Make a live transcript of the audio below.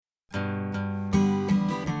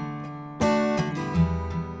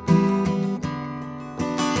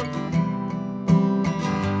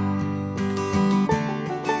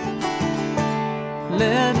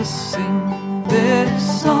us sing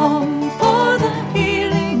this song for the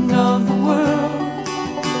healing of the world,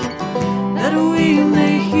 that we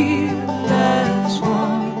may hear as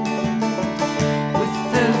one.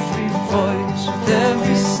 With every voice, with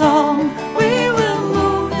every song, we will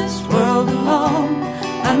move this world along,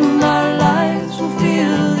 and our lives will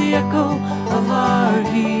feel the echo of our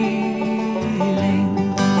healing.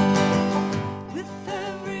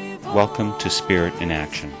 Welcome to Spirit in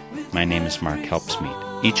Action. My name is Mark Helpsmeet.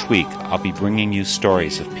 Each week, I'll be bringing you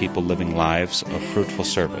stories of people living lives of fruitful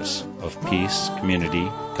service, of peace, community,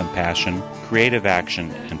 compassion, creative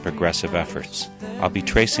action, and progressive efforts. I'll be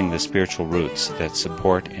tracing the spiritual roots that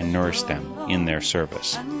support and nourish them in their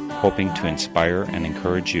service, hoping to inspire and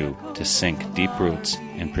encourage you to sink deep roots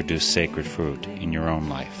and produce sacred fruit in your own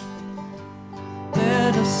life.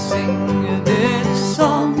 Let us sing this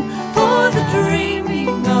song for the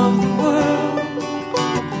dreaming of the world,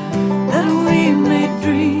 that we may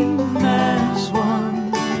dream as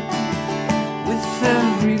one. With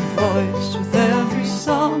every voice, with every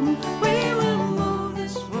song, we will move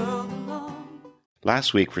this world along.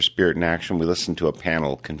 Last week for Spirit in Action, we listened to a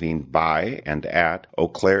panel convened by and at Eau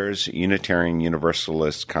Claire's Unitarian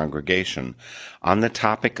Universalist congregation on the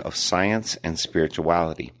topic of science and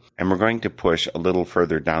spirituality. And we're going to push a little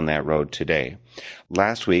further down that road today.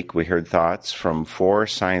 Last week, we heard thoughts from 4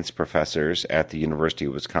 science professors at the University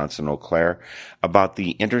of Wisconsin-Eau Claire about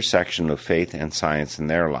the intersection of faith and science in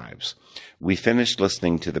their lives. We finished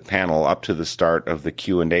listening to the panel up to the start of the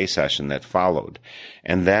Q&A session that followed.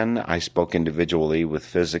 And then I spoke individually with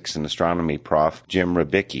physics and astronomy prof. Jim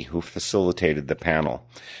Rybicki, who facilitated the panel.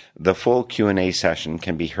 The full Q&A session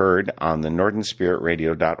can be heard on the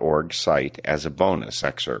NorthernSpiritRadio.org site as a bonus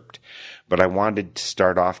excerpt. But I wanted to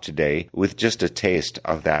start off today with just a taste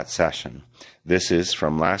of that session. This is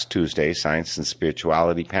from last Tuesday's Science and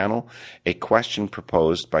Spirituality panel, a question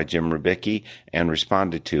proposed by Jim Rybicki and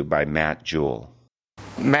responded to by Matt Jewell.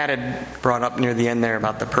 Matt had brought up near the end there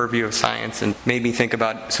about the purview of science and made me think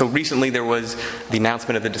about, so recently there was the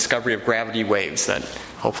announcement of the discovery of gravity waves that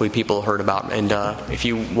hopefully people heard about. And if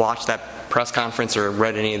you watched that press conference or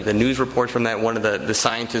read any of the news reports from that, one of the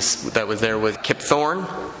scientists that was there was Kip Thorne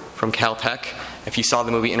from Caltech. If you saw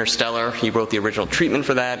the movie Interstellar, he wrote the original treatment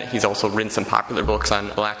for that. He's also written some popular books on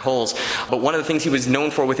black holes. But one of the things he was known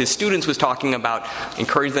for with his students was talking about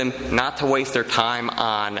encouraging them not to waste their time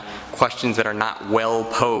on questions that are not well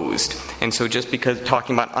posed. And so just because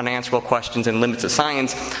talking about unanswerable questions and limits of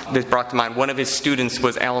science, this brought to mind one of his students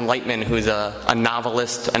was Alan Lightman, who's a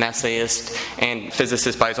novelist, an essayist, and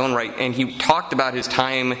physicist by his own right. And he talked about his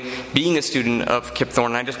time being a student of Kip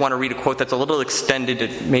Thorne. And I just want to read a quote that's a little extended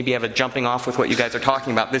to maybe have a jumping off with what you guys are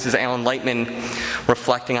talking about. This is Alan Lightman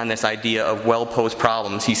reflecting on this idea of well-posed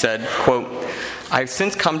problems. He said, quote, "I've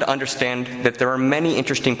since come to understand that there are many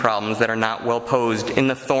interesting problems that are not well posed in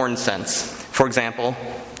the Thorne sense. For example,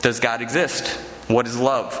 does God exist? What is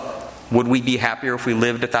love? Would we be happier if we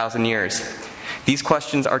lived 1,000 years? These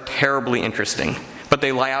questions are terribly interesting, but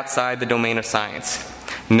they lie outside the domain of science.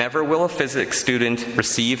 Never will a physics student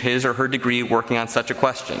receive his or her degree working on such a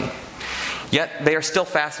question. Yet they are still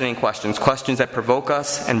fascinating questions, questions that provoke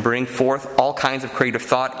us and bring forth all kinds of creative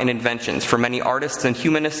thought and inventions. For many artists and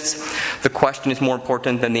humanists, the question is more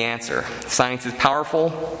important than the answer. Science is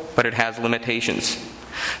powerful, but it has limitations.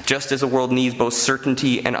 Just as the world needs both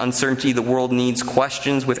certainty and uncertainty, the world needs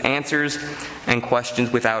questions with answers and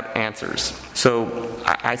questions without answers." So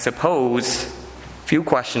I suppose few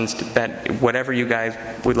questions that whatever you guys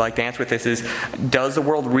would like to answer with this is, does the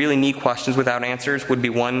world really need questions without answers would be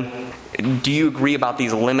one. Do you agree about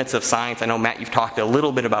these limits of science? I know, Matt, you've talked a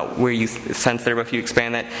little bit about where you sense there, but if you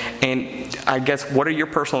expand that. And I guess, what are your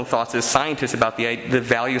personal thoughts as scientists about the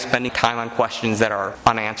value of spending time on questions that are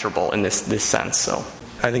unanswerable in this sense? So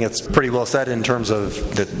I think it's pretty well said in terms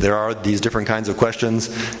of that there are these different kinds of questions,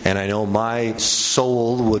 and I know my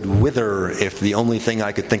soul would wither if the only thing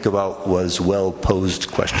I could think about was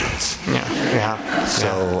well-posed questions. Yeah.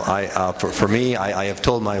 So for me, I have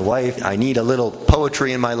told my wife I need a little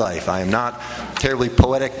poetry in my life. I am not terribly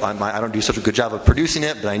poetic. I don't do such a good job of producing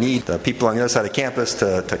it, but I need the people on the other side of campus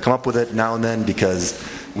to come up with it now and then, because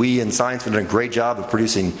we in science have done a great job of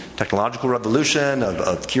producing technological revolution,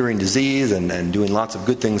 of curing disease, and doing lots of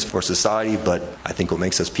good things for society, but I think what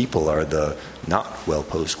makes us people are the not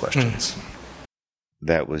well-posed questions.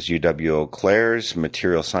 That was UW-Eau Claire's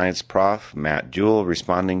material science prof, Matt Jewell,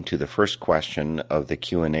 responding to the first question of the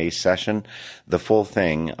Q&A session, the full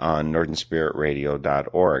thing on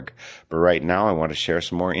NorthernSpiritRadio.org. But right now I want to share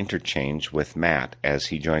some more interchange with Matt as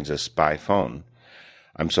he joins us by phone.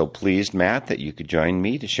 I'm so pleased, Matt, that you could join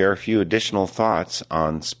me to share a few additional thoughts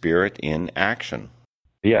on Spirit in Action.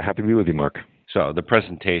 Yeah, happy to be with you, Mark. So the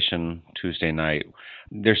presentation Tuesday night,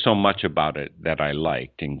 there's so much about it that I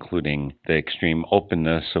liked, including the extreme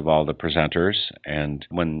openness of all the presenters. And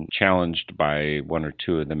when challenged by one or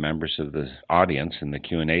two of the members of the audience in the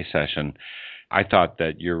Q&A session, I thought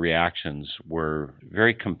that your reactions were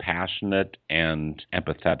very compassionate and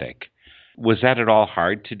empathetic. Was that at all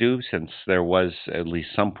hard to do, since there was at least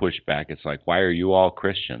some pushback? It's like, why are you all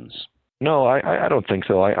Christians? No, I don't think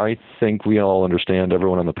so. I think we all understand,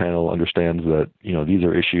 everyone on the panel understands that, these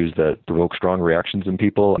are issues that provoke strong reactions in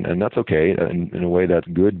people, and that's okay. And in a way, that's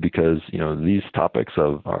good because, these topics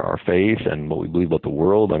of our faith and what we believe about the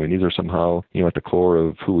world, these are somehow, at the core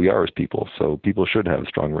of who we are as people. So people should have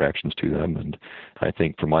strong reactions to them. And I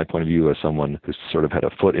think from my point of view, as someone who's sort of had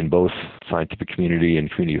a foot in both scientific community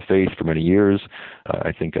and community of faith for many years,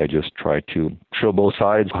 I think I just try to show both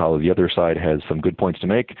sides, how the other side has some good points to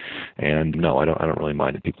make. And no, I don't really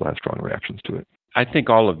mind that people have strong reactions to it. I think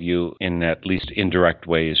all of you, in at least indirect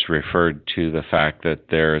ways, referred to the fact that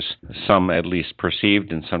there's some at least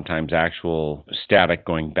perceived and sometimes actual static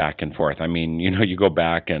going back and forth. You go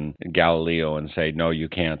back in Galileo and say, no, you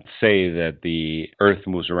can't say that the earth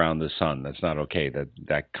moves around the sun. That's not okay.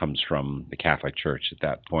 That comes from the Catholic Church at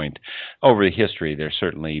that point. Over the history, there's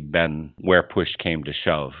certainly been where push came to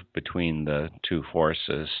shove between the two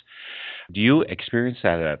forces. Do you experience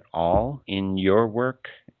that at all in your work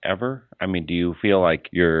ever? Do you feel like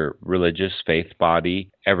your religious faith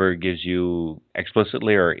body ever gives you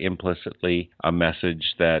explicitly or implicitly a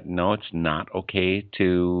message that, no, it's not okay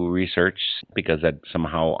to research because that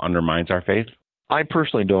somehow undermines our faith? I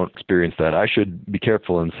personally don't experience that. I should be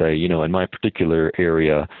careful and say, in my particular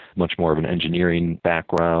area, much more of an engineering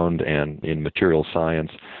background and in material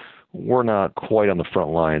science, we're not quite on the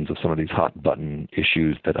front lines of some of these hot button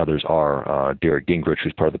issues that others are. Derek Gingrich,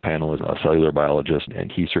 who's part of the panel, is a cellular biologist, and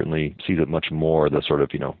he certainly sees it much more, the sort of,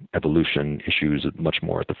 evolution issues much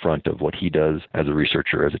more at the front of what he does as a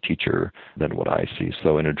researcher, as a teacher, than what I see.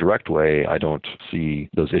 So in a direct way, I don't see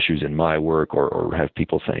those issues in my work or have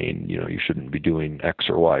people saying, you shouldn't be doing X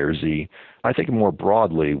or Y or Z. I think more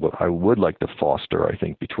broadly, what I would like to foster,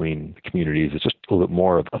 between communities is just a little bit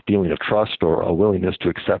more of a feeling of trust or a willingness to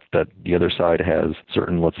accept that the other side has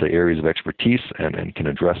certain, let's say, areas of expertise and can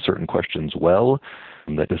address certain questions well,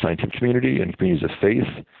 and that the scientific community and communities of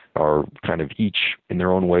faith are kind of each in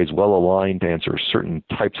their own ways well aligned to answer certain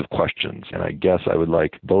types of questions. And I guess I would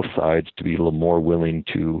like both sides to be a little more willing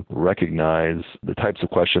to recognize the types of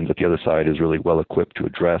questions that the other side is really well equipped to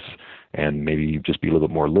address, and maybe just be a little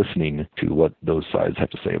bit more listening to what those sides have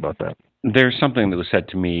to say about that. There's something that was said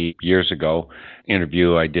to me years ago, an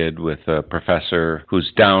interview I did with a professor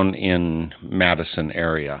who's down in Madison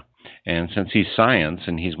area. And since he's science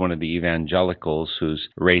and he's one of the evangelicals who's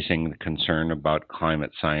raising the concern about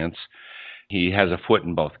climate science, he has a foot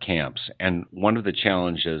in both camps. And one of the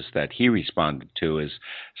challenges that he responded to is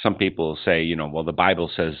some people say, well, the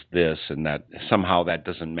Bible says this and that somehow that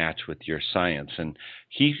doesn't match with your science. And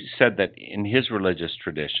he said that in his religious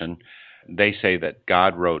tradition, they say that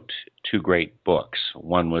God wrote two great books.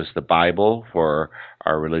 One was the Bible for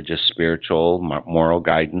our religious, spiritual, moral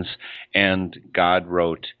guidance, and God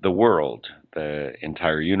wrote the world, the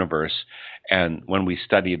entire universe. And when we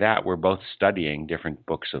study that, we're both studying different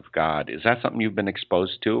books of God. Is that something you've been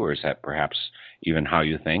exposed to, or is that perhaps even how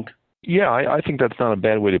you think? Yeah, I think that's not a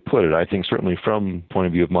bad way to put it. I think certainly from the point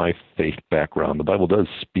of view of my faith background, the Bible does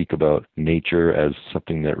speak about nature as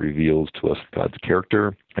something that reveals to us God's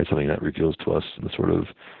character, as something that reveals to us the sort of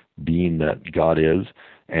being that God is.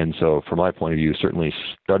 And so from my point of view, certainly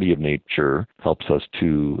study of nature helps us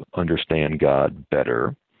to understand God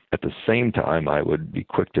better. At the same time, I would be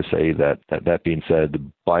quick to say that being said,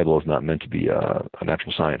 the Bible is not meant to be a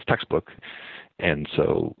natural science textbook. And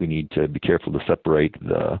so we need to be careful to separate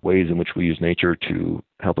the ways in which we use nature to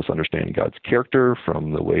help us understand God's character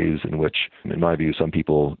from the ways in which, in my view, some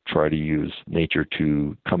people try to use nature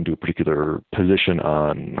to come to a particular position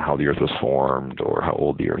on how the earth was formed or how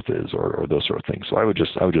old the earth is or those sort of things. So I would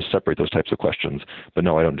just separate those types of questions. But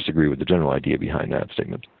no, I don't disagree with the general idea behind that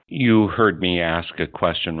statement. You heard me ask a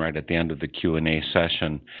question right at the end of the Q&A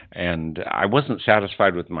session, and I wasn't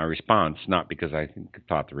satisfied with my response, not because I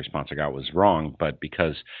thought the response I got was wrong, but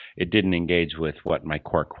because it didn't engage with what my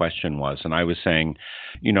core question was. And I was saying,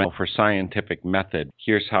 for scientific method,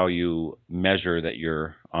 here's how you measure that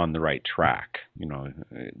you're on the right track,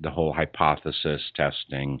 the whole hypothesis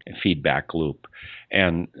testing, feedback loop.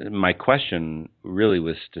 And my question really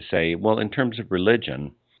was to say, well, in terms of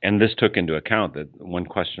religion, And this took into account that one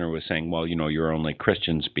questioner was saying, well, you're only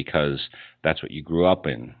Christians because that's what you grew up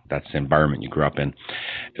in. That's the environment you grew up in.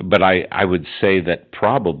 But I would say that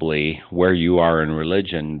probably where you are in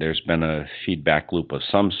religion, there's been a feedback loop of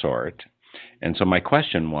some sort. And so my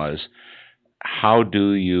question was, how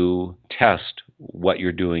do you test what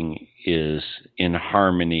you're doing is in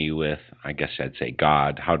harmony with, I guess I'd say,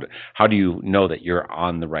 God? How do you know that you're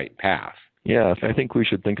on the right path? Yeah, I think we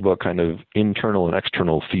should think about kind of internal and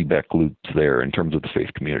external feedback loops there in terms of the faith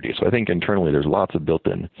community. So I think internally there's lots of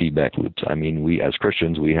built-in feedback loops. I mean, we as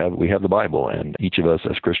Christians, we have the Bible, and each of us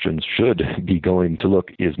as Christians should be going to look,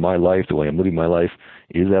 is my life, the way I'm living my life,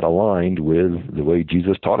 is that aligned with the way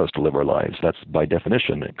Jesus taught us to live our lives? That's by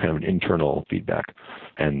definition kind of an internal feedback.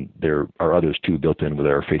 And there are others too built in with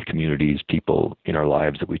our faith communities, people in our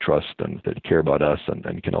lives that we trust and that care about us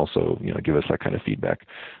and can also give us that kind of feedback.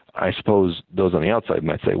 I suppose those on the outside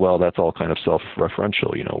might say, well, that's all kind of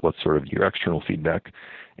self-referential, what's sort of your external feedback?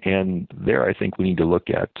 And there I think we need to look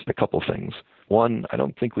at a couple things. One, I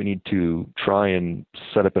don't think we need to try and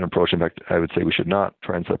set up an approach. In fact, I would say we should not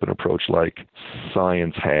try and set up an approach like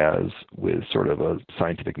science has with sort of a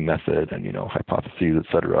scientific method and, hypotheses, et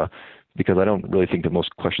cetera, because I don't really think that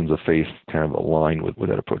most questions of faith kind of align with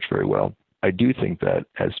that approach very well. I do think that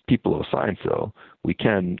as people of science, though, we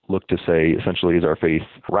can look to say, essentially, is our faith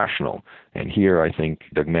rational? And here I think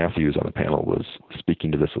Doug Matthews on the panel was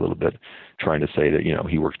speaking to this a little bit, trying to say that,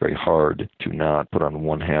 he works very hard to not put on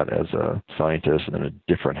one hat as a scientist and then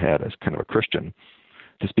a different hat as kind of a Christian.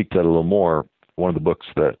 To speak to that a little more, one of the books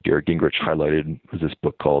that Garrett Gingrich highlighted was this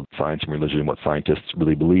book called Science and Religion, What Scientists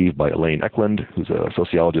Really Believe by Elaine Eklund, who's a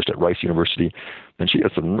sociologist at Rice University. And she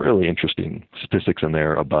has some really interesting statistics in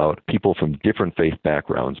there about people from different faith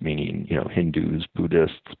backgrounds, meaning, Hindus,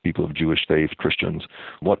 Buddhists, people of Jewish faith, Christians,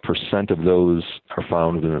 what percent of those are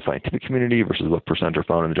found within the scientific community versus what percent are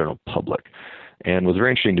found in the general public. And was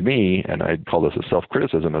very interesting to me, and I'd call this a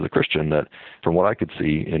self-criticism as a Christian, that from what I could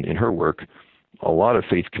see in her work, a lot of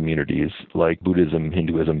faith communities like Buddhism,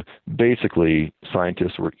 Hinduism, basically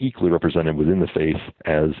scientists were equally represented within the faith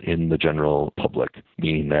as in the general public,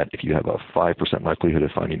 meaning that if you have a 5% likelihood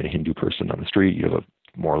of finding a Hindu person on the street, you have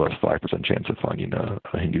a more or less 5% chance of finding a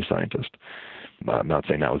Hindu scientist. I'm not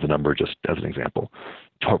saying that was a number, just as an example.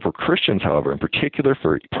 For Christians, however, in particular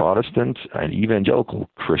for Protestant and evangelical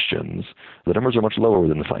Christians, the numbers are much lower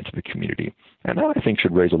within the scientific community. And that, I think,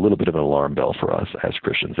 should raise a little bit of an alarm bell for us as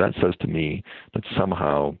Christians. That says to me that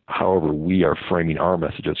somehow, however we are framing our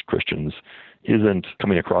message as Christians, isn't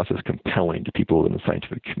coming across as compelling to people in the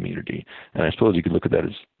scientific community. And I suppose you could look at that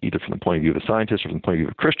as either from the point of view of a scientist or from the point of view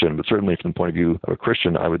of a Christian, but certainly from the point of view of a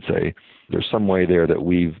Christian, I would say there's some way there that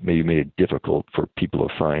we've maybe made it difficult for people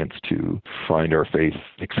of science to find our faith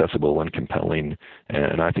accessible and compelling,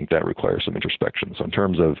 and I think that requires some introspection. So in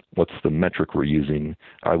terms of what's the metric we're using,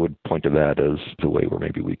 I would point to that as the way where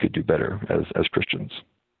maybe we could do better as Christians.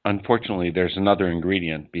 Unfortunately, there's another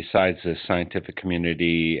ingredient besides the scientific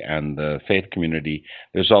community and the faith community.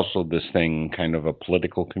 There's also this thing, kind of a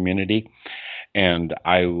political community. And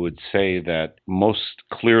I would say that most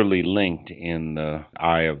clearly linked in the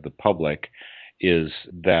eye of the public is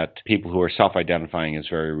that people who are self-identifying as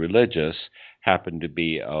very religious happen to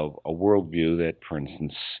be of a worldview that, for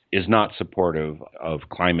instance, is not supportive of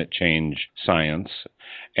climate change science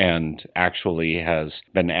and actually has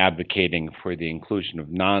been advocating for the inclusion of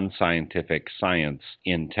non-scientific science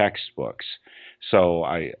in textbooks. So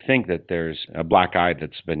I think that there's a black eye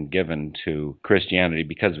that's been given to Christianity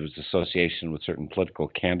because of its association with certain political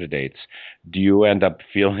candidates. Do you end up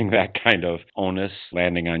feeling that kind of onus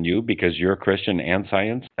landing on you because you're Christian and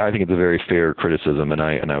science? I think it's a very fair criticism, and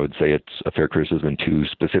I would say it's a fair criticism in two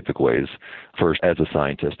specific ways. First, as a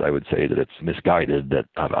scientist, I would say that it's misguided, that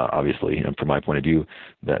obviously, and from my point of view,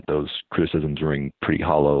 that those criticisms ring pretty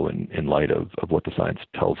hollow in light of what the science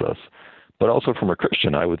tells us. But also from a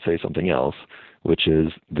Christian, I would say something else, which is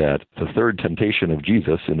that the third temptation of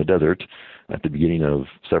Jesus in the desert at the beginning of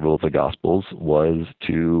several of the Gospels was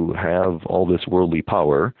to have all this worldly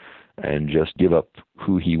power and just give up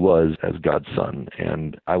who he was as God's son.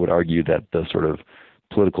 And I would argue that the sort of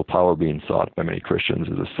political power being sought by many Christians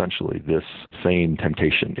is essentially this same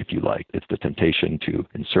temptation, if you like. It's the temptation to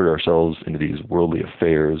insert ourselves into these worldly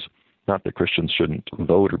affairs. Not that Christians shouldn't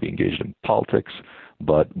vote or be engaged in politics,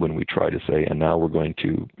 but when we try to say, and now we're going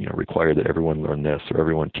to require that everyone learn this, or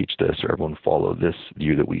everyone teach this, or everyone follow this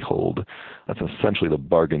view that we hold, that's essentially the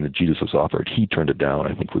bargain that Jesus was offered. He turned it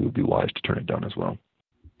down. I think we would be wise to turn it down as well.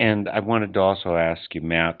 And I wanted to also ask you,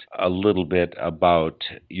 Matt, a little bit about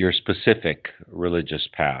your specific religious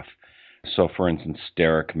path. So, for instance,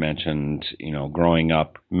 Derek mentioned, growing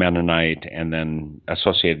up Mennonite and then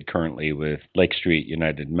associated currently with Lake Street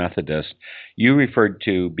United Methodist. You referred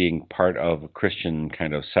to being part of a Christian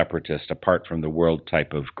kind of separatist, apart from the world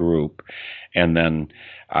type of group. And then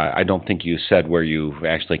I don't think you said where you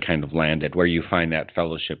actually kind of landed, where you find that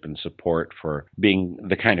fellowship and support for being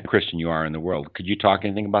the kind of Christian you are in the world. Could you talk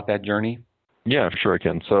anything about that journey? Yeah, sure I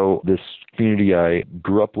can. So this community I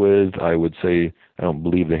grew up with, I would say, I don't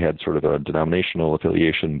believe they had sort of a denominational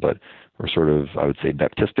affiliation, but were sort of, I would say,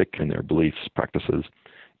 Baptistic in their beliefs, practices.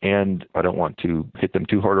 And I don't want to hit them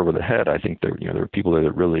too hard over the head. I think there were people there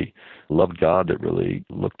that really loved God, that really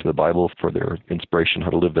looked to the Bible for their inspiration,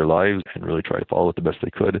 how to live their lives, and really try to follow it the best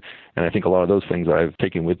they could. And I think a lot of those things I've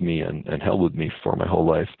taken with me and held with me for my whole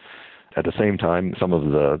life. At the same time, some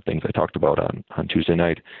of the things I talked about on Tuesday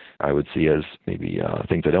night, I would see as maybe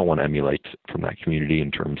things I don't want to emulate from that community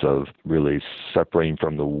in terms of really separating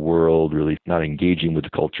from the world, really not engaging with the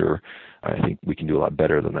culture. I think we can do a lot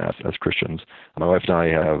better than that as Christians. My wife and I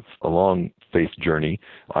have a long faith journey.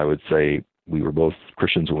 I would say we were both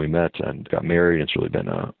Christians when we met and got married. It's really been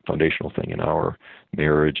a foundational thing in our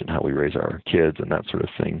marriage and how we raise our kids and that sort of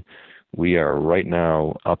thing. We are right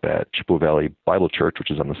now up at Chippewa Valley Bible Church,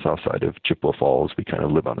 which is on the south side of Chippewa Falls. We kind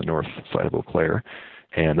of live on the north side of Eau Claire.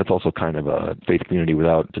 And that's also kind of a faith community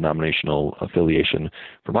without denominational affiliation.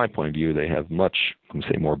 From my point of view, they have much,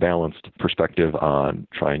 more balanced perspective on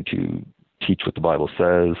trying to teach what the Bible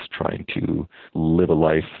says, trying to live a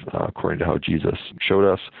life according to how Jesus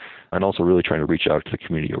showed us, and also really trying to reach out to the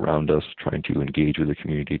community around us, trying to engage with the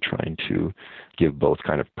community, trying to give both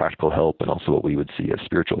kind of practical help and also what we would see as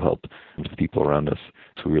spiritual help to the people around us.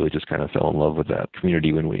 So we really just kind of fell in love with that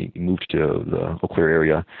community when we moved to the Eau Claire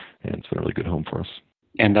area, and it's been a really good home for us.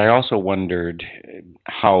 And I also wondered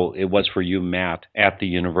how it was for you, Matt, at the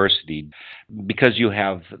university. Because you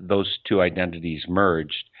have those two identities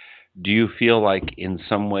merged, do you feel like in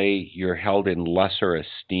some way you're held in lesser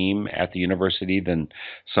esteem at the university than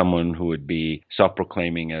someone who would be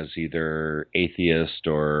self-proclaiming as either atheist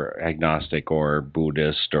or agnostic or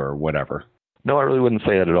Buddhist or whatever? No, I really wouldn't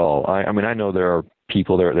say that at all. I mean, I know there are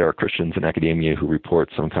people, there are Christians in academia who report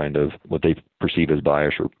some kind of what they perceive as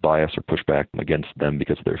bias or pushback against them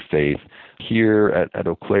because of their faith. Here at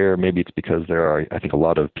Eau Claire, maybe it's because there are, I think, a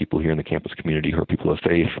lot of people here in the campus community who are people of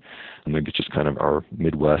faith. Maybe it's just kind of our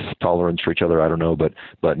Midwest tolerance for each other. I don't know, but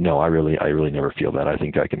no, I really never feel that. I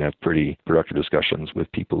think I can have pretty productive discussions with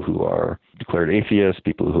people who are declared atheists,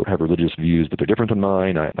 people who have religious views but they're different than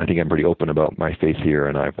mine. I think I'm pretty open about my faith here,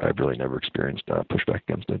 and I've really never experienced pushback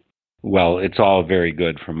against it. Well, it's all very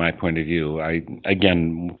good from my point of view.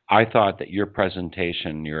 I thought that your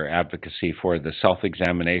presentation, your advocacy for the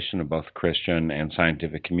self-examination of both Christian and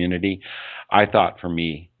scientific community, I thought for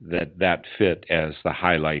me that fit as the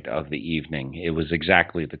highlight of the evening. It was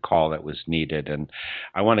exactly the call that was needed. And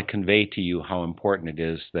I want to convey to you how important it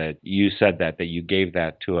is that you said that you gave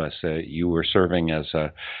that to us. You were serving as,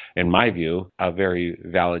 in my view, a very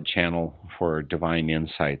valid channel for divine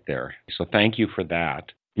insight there. So thank you for that.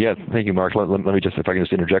 Yeah, thank you, Mark. Let me just, if I can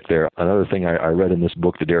just interject there. Another thing I read in this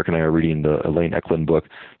book that Derek and I are reading, the Elaine Eklund book,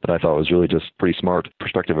 that I thought was really just pretty smart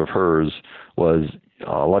perspective of hers was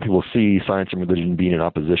a lot of people see science and religion being in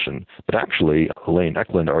opposition. But actually, Elaine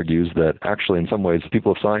Eklund argues that actually in some ways,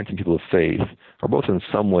 people of science and people of faith are both in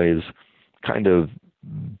some ways kind of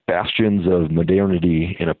bastions of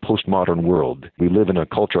modernity in a postmodern world. We live in a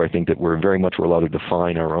culture, I think, that we're allowed to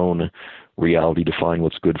define our own reality, define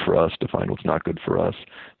what's good for us, define what's not good for us.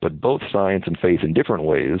 But both science and faith in different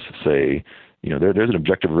ways say, there's an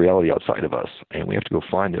objective reality outside of us, and we have to go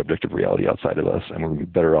find the objective reality outside of us, and we're going to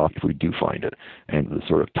be better off if we do find it. And the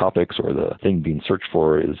sort of topics or the thing being searched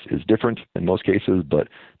for is different in most cases, but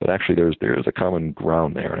actually there's a common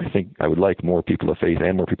ground there. And I think I would like more people of faith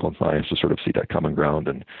and more people in science to sort of see that common ground,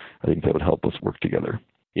 and I think that would help us work together.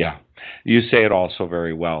 Yeah, you say it also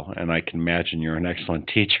very well, and I can imagine you're an excellent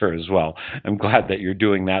teacher as well. I'm glad that you're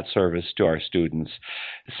doing that service to our students.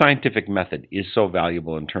 The scientific method is so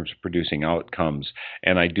valuable in terms of producing outcomes,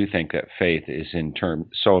 and I do think that faith is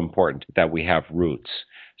so important that we have roots.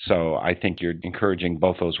 So I think you're encouraging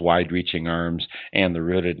both those wide-reaching arms and the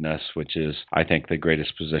rootedness, which is, I think, the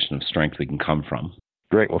greatest position of strength we can come from.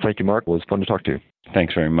 Great. Well, thank you, Mark. It was fun to talk to you.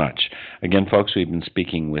 Thanks very much. Again, folks, we've been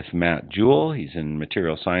speaking with Matt Jewell. He's in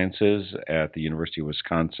material sciences at the University of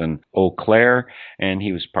Wisconsin, Eau Claire, and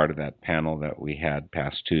he was part of that panel that we had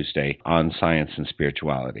past Tuesday on science and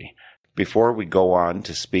spirituality. Before we go on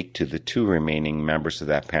to speak to the two remaining members of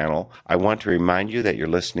that panel, I want to remind you that you're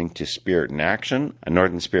listening to Spirit in Action, a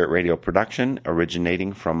Northern Spirit Radio production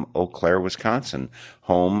originating from Eau Claire, Wisconsin,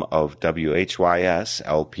 home of WHYS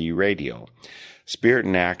LP Radio. Spirit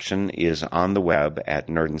in Action is on the web at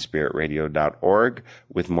northernspiritradio.org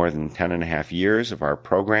with more than 10 and a half years of our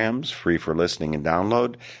programs free for listening and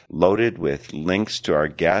download, loaded with links to our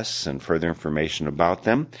guests and further information about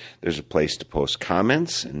them. There's a place to post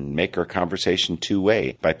comments and make our conversation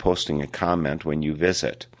two-way by posting a comment when you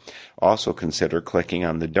visit. Also consider clicking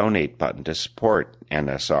on the donate button to support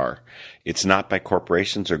NSR. It's not by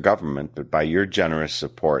corporations or government, but by your generous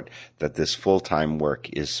support that this full-time work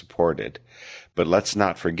is supported. But let's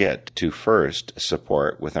not forget to first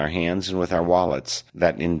support with our hands and with our wallets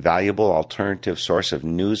that invaluable alternative source of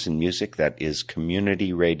news and music that is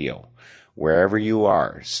community radio. Wherever you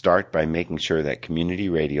are, start by making sure that community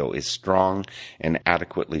radio is strong and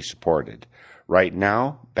adequately supported. Right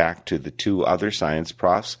now, back to the two other science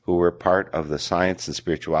profs who were part of the Science and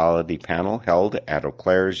Spirituality panel held at Eau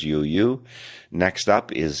Claire's UU. Next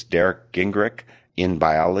up is Derek Gingrich in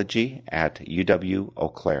biology at UW Eau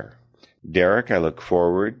Claire. Derek, I look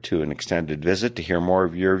forward to an extended visit to hear more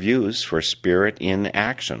of your views for Spirit in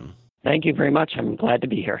Action. Thank you very much. I'm glad to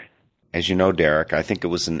be here. As you know, Derek, I think it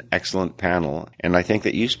was an excellent panel, and I think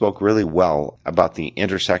that you spoke really well about the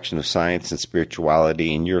intersection of science and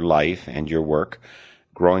spirituality in your life and your work,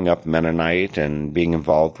 growing up Mennonite and being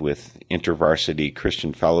involved with InterVarsity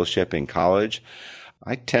Christian Fellowship in college.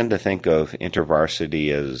 I tend to think of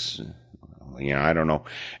InterVarsity as, I don't know,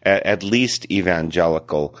 at least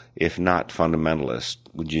evangelical, if not fundamentalist,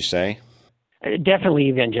 would you say? Definitely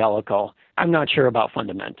evangelical. I'm not sure about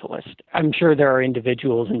fundamentalist. I'm sure there are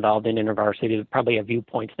individuals involved in InterVarsity that probably have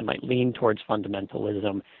viewpoints that might lean towards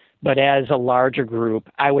fundamentalism. But as a larger group,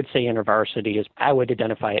 I would say InterVarsity I would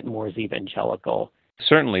identify it more as evangelical.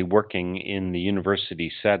 Certainly working in the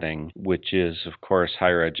university setting, which is, of course,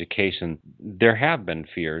 higher education, there have been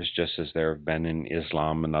fears, just as there have been in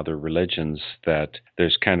Islam and other religions, that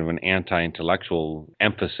there's kind of an anti-intellectual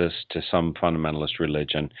emphasis to some fundamentalist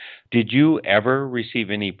religion. Did you ever receive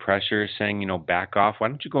any pressure saying, back off, why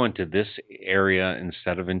don't you go into this area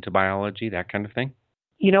instead of into biology, that kind of thing?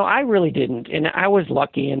 I really didn't. And I was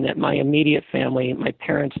lucky in that my immediate family, my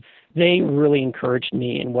parents, they really encouraged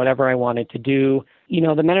me in whatever I wanted to do.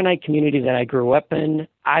 The Mennonite community that I grew up in,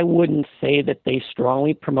 I wouldn't say that they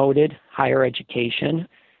strongly promoted higher education.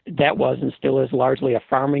 That was and still is largely a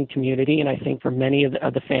farming community. And I think for many of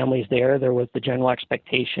the families there was the general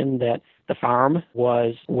expectation that the farm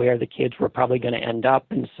was where the kids were probably going to end up.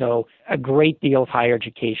 And so a great deal of higher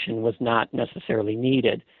education was not necessarily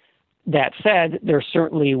needed. That said, there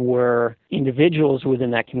certainly were individuals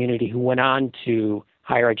within that community who went on to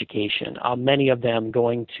higher education, many of them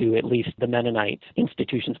going to at least the Mennonite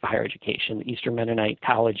institutions for higher education, the Eastern Mennonite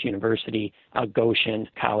College, University, Goshen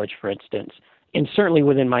College, for instance. And certainly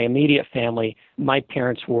within my immediate family, my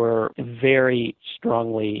parents were very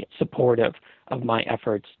strongly supportive of my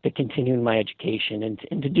efforts to continue my education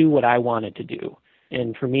and to do what I wanted to do.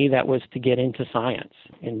 And for me, that was to get into science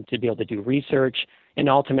and to be able to do research. And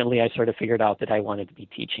ultimately, I sort of figured out that I wanted to be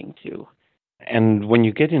teaching too. And when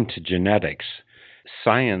you get into genetics,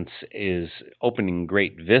 science is opening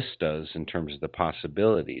great vistas in terms of the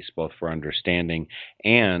possibilities, both for understanding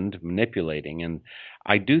and manipulating. And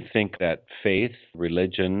I do think that faith,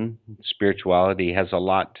 religion, spirituality has a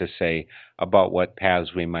lot to say about what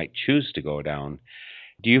paths we might choose to go down.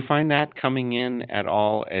 Do you find that coming in at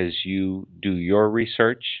all as you do your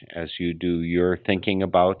research, as you do your thinking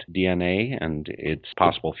about DNA and its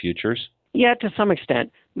possible futures? Yeah, to some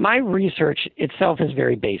extent. My research itself is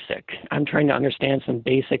very basic. I'm trying to understand some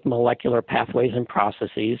basic molecular pathways and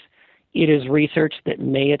processes. It is research that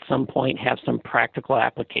may at some point have some practical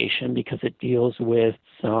application because it deals with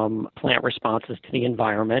some plant responses to the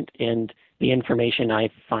environment, and the information I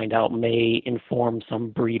find out may inform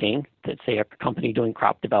some breeding that, say, a company doing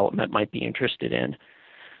crop development might be interested in.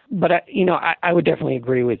 But, I would definitely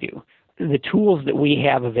agree with you. The tools that we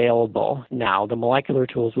have available now, the molecular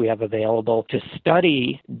tools we have available to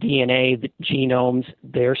study DNA, the genomes,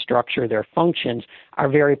 their structure, their functions, are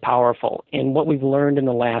very powerful. And what we've learned in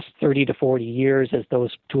the last 30 to 40 years as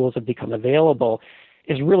those tools have become available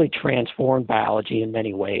is really transformed biology in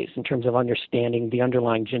many ways in terms of understanding the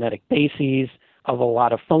underlying genetic bases of a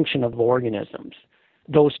lot of function of organisms.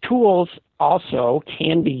 Those tools also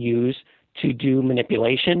can be used to do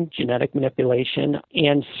manipulation, genetic manipulation,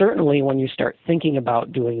 and certainly when you start thinking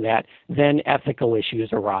about doing that, then ethical issues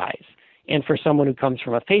arise. And for someone who comes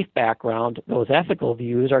from a faith background, those ethical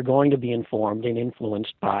views are going to be informed and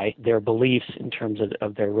influenced by their beliefs in terms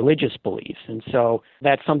of their religious beliefs. And so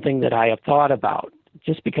that's something that I have thought about.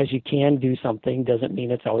 Just because you can do something doesn't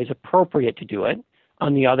mean it's always appropriate to do it.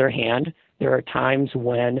 On the other hand, there are times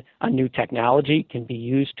when a new technology can be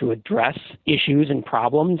used to address issues and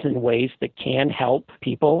problems in ways that can help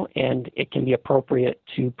people, and it can be appropriate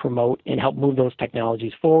to promote and help move those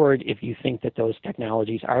technologies forward if you think that those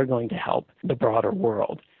technologies are going to help the broader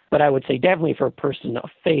world. But I would say definitely for a person of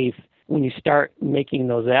faith, when you start making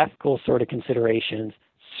those ethical sort of considerations,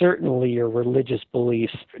 certainly your religious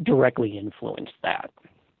beliefs directly influence that.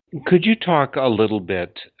 Could you talk a little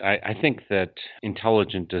bit? I think that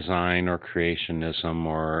intelligent design or creationism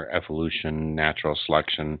or evolution, natural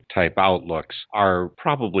selection type outlooks are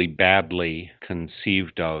probably badly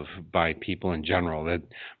conceived of by people in general, that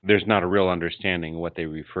there's not a real understanding of what they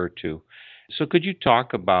refer to. So could you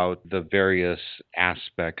talk about the various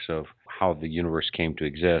aspects of how the universe came to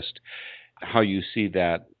exist, how you see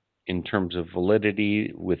that in terms of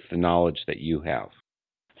validity with the knowledge that you have?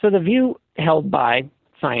 So the view held by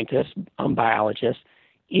scientists, biologists,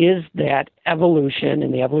 is that evolution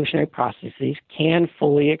and the evolutionary processes can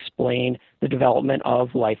fully explain the development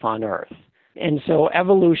of life on Earth. And so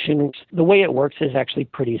evolution, the way it works is actually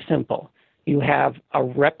pretty simple. You have a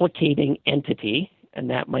replicating entity, and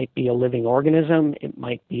that might be a living organism, it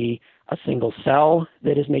might be a single cell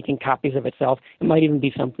that is making copies of itself, it might even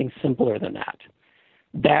be something simpler than that.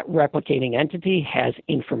 That replicating entity has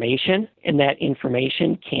information, and that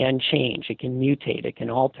information can change. It can mutate. It can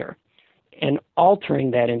alter. And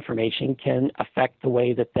altering that information can affect the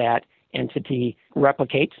way that that entity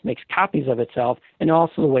replicates, makes copies of itself, and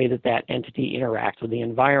also the way that that entity interacts with the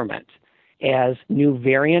environment. As new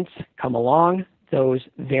variants come along, those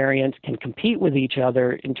variants can compete with each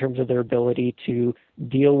other in terms of their ability to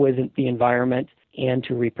deal with the environment and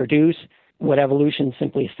to reproduce. What evolution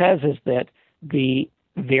simply says is that the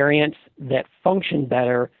variants that function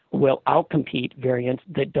better will outcompete variants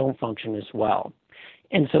that don't function as well.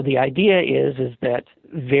 And so the idea is that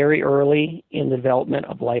very early in the development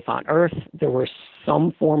of life on Earth, there were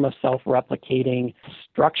some form of self-replicating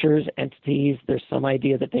structures, entities. There's some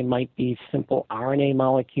idea that they might be simple RNA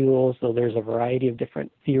molecules, so there's a variety of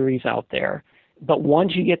different theories out there. But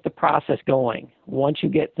once you get the process going, once you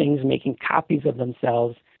get things making copies of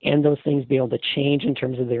themselves, and those things be able to change in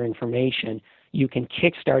terms of their information, you can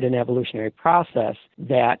kickstart an evolutionary process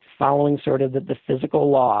that, following sort of the physical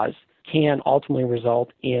laws, can ultimately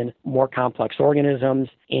result in more complex organisms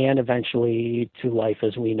and eventually to life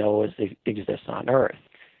as we know as it exists on Earth.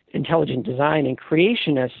 Intelligent design and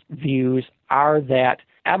creationist views are that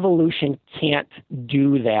evolution can't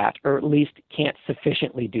do that, or at least can't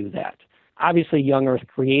sufficiently do that. Obviously, young Earth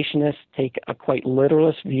creationists take a quite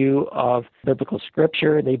literalist view of biblical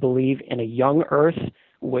scripture. They believe in a young Earth,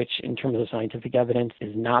 which in terms of scientific evidence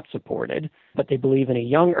is not supported, but they believe in a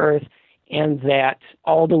young Earth and that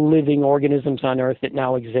all the living organisms on Earth that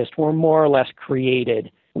now exist were more or less created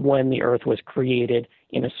when the Earth was created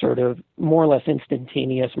in a sort of more or less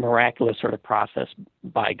instantaneous, miraculous sort of process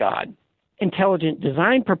by God. Intelligent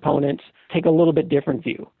design proponents take a little bit different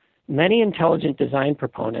view. Many intelligent design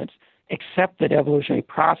proponents accept that evolutionary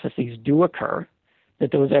processes do occur,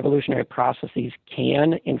 that those evolutionary processes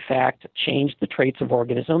can, in fact, change the traits of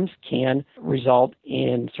organisms, can result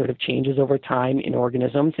in sort of changes over time in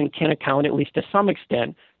organisms, and can account, at least to some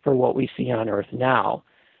extent, for what we see on Earth now.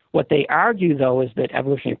 What they argue, though, is that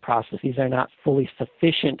evolutionary processes are not fully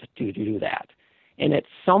sufficient to do that. And at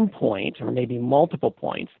some point, or maybe multiple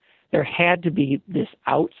points, there had to be this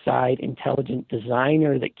outside intelligent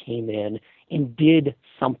designer that came in and did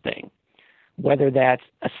something. Whether that's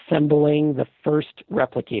assembling the first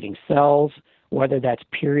replicating cells, whether that's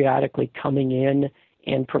periodically coming in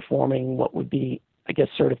and performing what would be, I guess,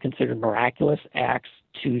 sort of considered miraculous acts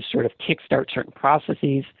to sort of kickstart certain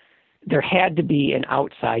processes, there had to be an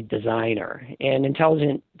outside designer. And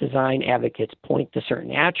intelligent design advocates point to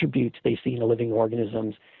certain attributes they see in living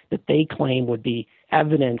organisms that they claim would be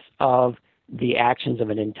evidence of the actions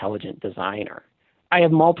of an intelligent designer. I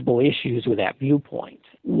have multiple issues with that viewpoint.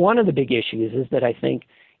 One of the big issues is that I think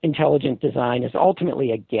intelligent design is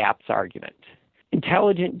ultimately a gaps argument.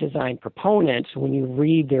 Intelligent design proponents, when you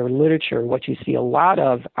read their literature, what you see a lot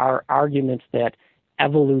of are arguments that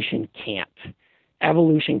evolution can't.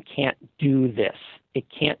 Evolution can't do this. It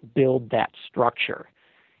can't build that structure.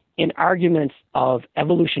 And arguments of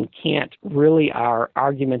evolution can't really are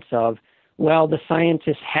arguments of, well, the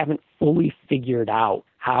scientists haven't fully figured out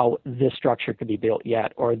how this structure could be built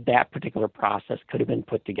yet, or that particular process could have been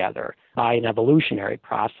put together by an evolutionary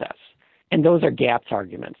process. And those are gaps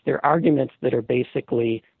arguments. They're arguments that are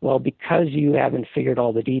basically, well, because you haven't figured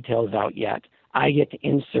all the details out yet, I get to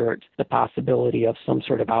insert the possibility of some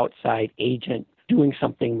sort of outside agent doing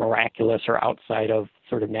something miraculous or outside of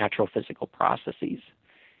sort of natural physical processes.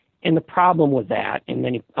 And the problem with that, and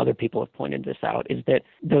many other people have pointed this out, is that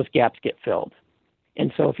those gaps get filled.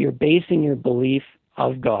 And so if you're basing your belief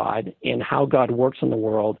of God and how God works in the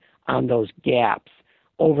world on those gaps,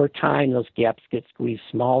 over time those gaps get squeezed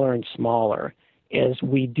smaller and smaller as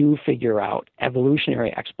we do figure out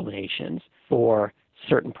evolutionary explanations for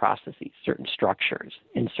certain processes, certain structures,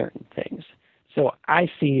 and certain things. So I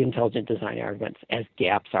see intelligent design arguments as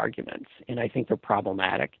gaps arguments, and I think they're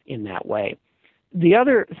problematic in that way. The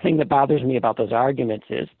other thing that bothers me about those arguments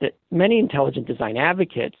is that many intelligent design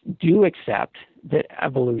advocates do accept that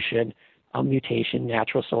evolution, mutation,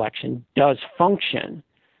 natural selection does function,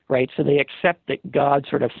 right? So they accept that God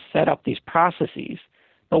sort of set up these processes,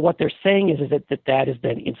 but what they're saying is that is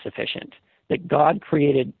then insufficient, that God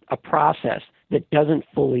created a process that doesn't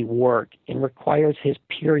fully work and requires his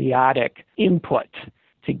periodic input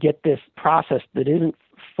to get this process that isn't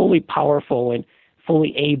fully powerful and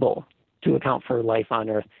fully able to account for life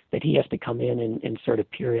on Earth, that he has to come in and sort of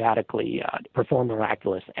periodically perform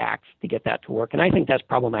miraculous acts to get that to work. And I think that's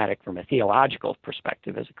problematic from a theological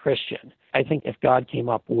perspective as a Christian. I think if God came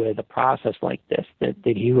up with a process like this, that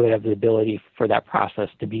he would have the ability for that process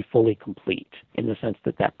to be fully complete, in the sense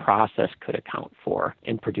that that process could account for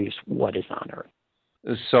and produce what is on Earth.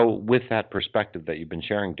 So with that perspective that you've been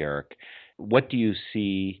sharing, Derek, what do you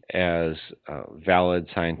see as valid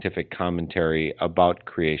scientific commentary about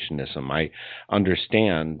creationism? I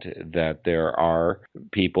understand that there are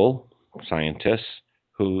people, scientists,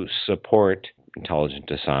 who support intelligent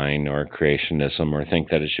design or creationism or think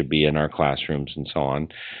that it should be in our classrooms and so on.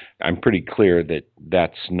 I'm pretty clear that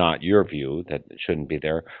that's not your view, that it shouldn't be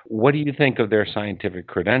there. What do you think of their scientific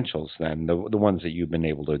credentials then, the ones that you've been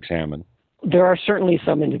able to examine? There are certainly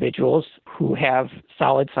some individuals who have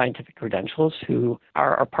solid scientific credentials who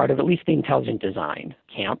are part of at least the intelligent design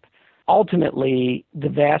camp. Ultimately, the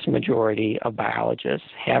vast majority of biologists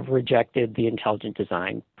have rejected the intelligent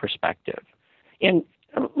design perspective. And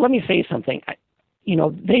let me say something.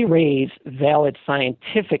 They raise valid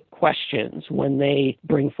scientific questions when they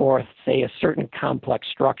bring forth, say, a certain complex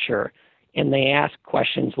structure, and they ask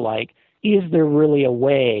questions like, is there really a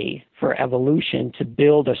way for evolution to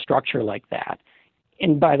build a structure like that?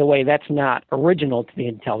 And by the way, that's not original to the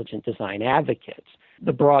intelligent design advocates.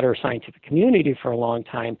 The broader scientific community for a long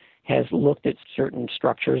time has looked at certain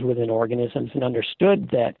structures within organisms and understood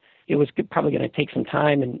that it was probably going to take some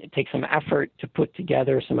time and take some effort to put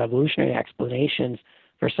together some evolutionary explanations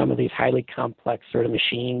for some of these highly complex sort of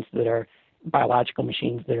machines that are biological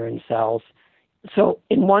machines that are in cells. So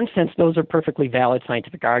in one sense, those are perfectly valid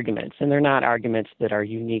scientific arguments, and they're not arguments that are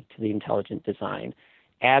unique to the intelligent design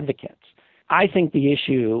advocates. I think the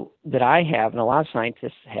issue that I have, and a lot of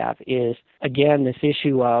scientists have, is, again, this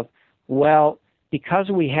issue of, well, because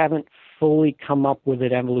we haven't fully come up with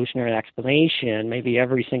an evolutionary explanation, maybe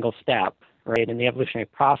every single step, right, in the evolutionary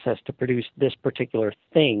process to produce this particular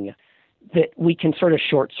thing, that we can sort of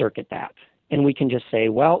short-circuit that. And we can just say,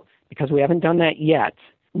 well, because we haven't done that yet,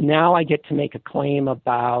 now I get to make a claim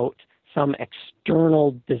about some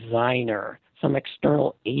external designer, some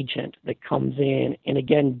external agent that comes in and,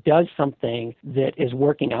 again, does something that is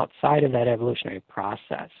working outside of that evolutionary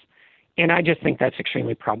process. And I just think that's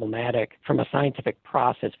extremely problematic from a scientific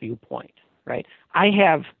process viewpoint, right? I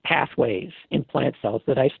have pathways in plant cells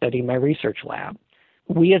that I study in my research lab.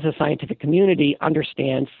 We as a scientific community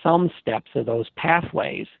understand some steps of those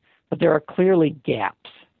pathways, but there are clearly gaps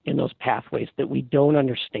in those pathways that we don't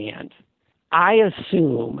understand. I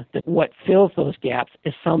assume that what fills those gaps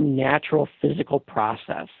is some natural physical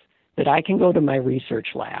process that I can go to my research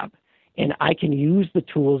lab and I can use the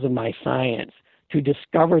tools of my science to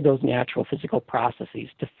discover those natural physical processes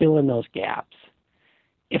to fill in those gaps.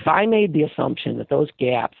 If I made the assumption that those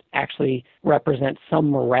gaps actually represent some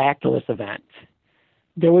miraculous event,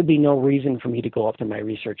 there would be no reason for me to go up to my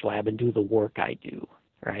research lab and do the work I do,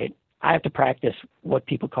 right? I have to practice what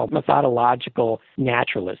people call methodological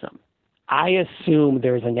naturalism. I assume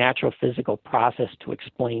there's a natural physical process to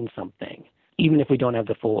explain something, even if we don't have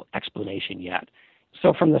the full explanation yet.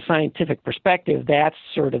 So from the scientific perspective, that's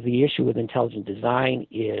sort of the issue with intelligent design,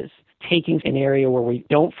 is taking an area where we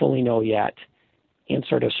don't fully know yet and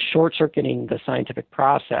sort of short-circuiting the scientific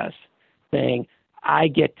process, saying, I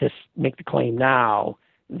get to make the claim now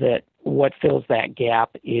that what fills that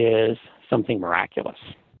gap is something miraculous.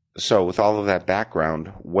 So with all of that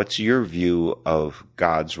background, what's your view of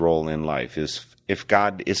God's role in life? Is If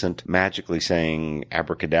God isn't magically saying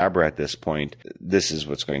abracadabra at this point, this is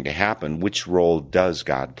what's going to happen, which role does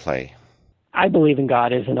God play? I believe in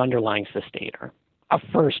God as an underlying sustainer, a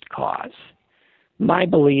first cause. My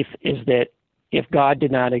belief is that if God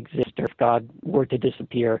did not exist or if God were to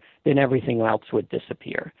disappear, then everything else would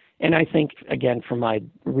disappear. And I think, again, from my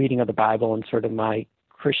reading of the Bible and sort of my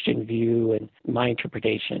Christian view and my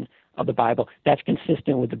interpretation of the Bible, that's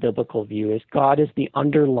consistent with the biblical view, is God is the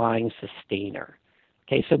underlying sustainer.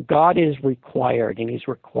 Okay, so God is required, and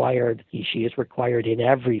she is required in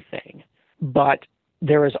everything. But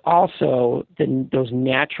there is also those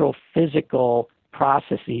natural physical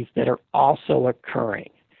processes that are also occurring.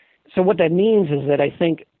 So what that means is that I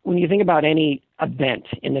think when you think about any event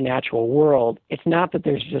in the natural world, it's not that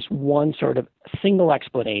there's just one sort of single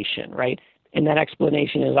explanation, right? And that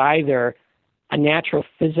explanation is either a natural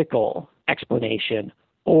physical explanation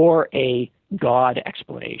or a God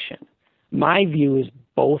explanation. My view is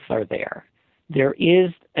both are there. There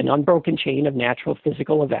is an unbroken chain of natural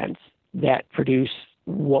physical events that produce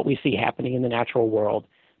what we see happening in the natural world,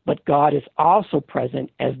 but God is also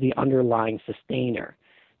present as the underlying sustainer.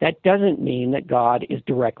 That doesn't mean that God is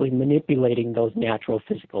directly manipulating those natural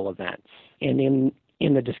physical events. And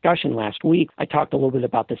in the discussion last week, I talked a little bit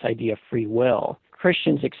about this idea of free will.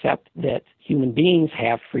 Christians accept that human beings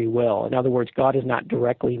have free will. In other words, God is not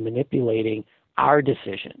directly manipulating our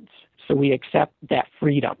decisions. So we accept that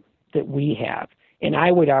freedom that we have. And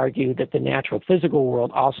I would argue that the natural physical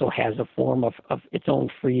world also has a form of its own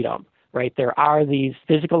freedom, right? There are these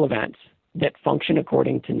physical events that function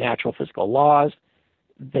according to natural physical laws.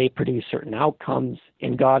 They produce certain outcomes,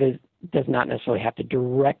 and God does not necessarily have to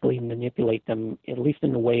directly manipulate them, at least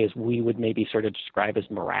in the way as we would maybe sort of describe as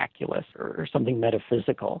miraculous or something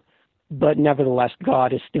metaphysical. But nevertheless,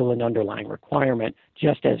 God is still an underlying requirement,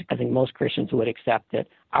 just as I think most Christians would accept that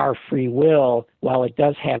our free will, while it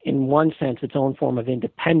does have, in one sense, its own form of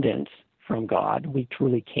independence from God, we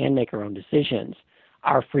truly can make our own decisions,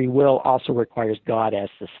 our free will also requires God as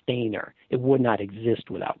sustainer. It would not exist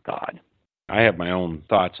without God. I have my own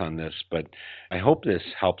thoughts on this, but I hope this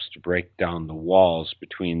helps to break down the walls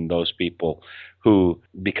between those people who,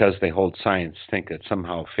 because they hold science, think that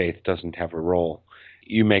somehow faith doesn't have a role.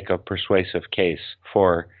 You make a persuasive case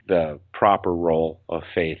for the proper role of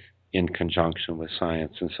faith in conjunction with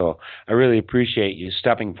science. And so I really appreciate you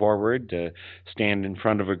stepping forward to stand in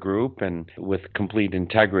front of a group and with complete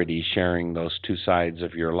integrity sharing those two sides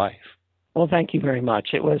of your life. Well, thank you very much.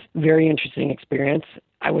 It was a very interesting experience.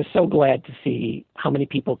 I was so glad to see how many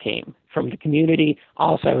people came from the community.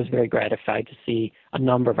 Also, I was very gratified to see a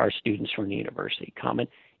number of our students from the university come.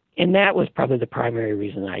 And that was probably the primary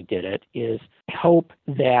reason I did it, is I hope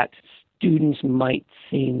that students might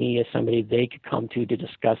see me as somebody they could come to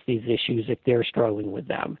discuss these issues if they're struggling with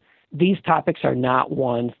them. These topics are not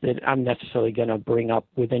ones that I'm necessarily going to bring up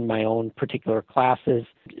within my own particular classes.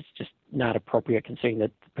 It's just not appropriate considering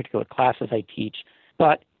the particular classes I teach.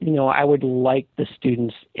 But, I would like the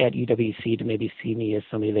students at UWC to maybe see me as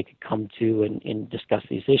somebody they could come to and discuss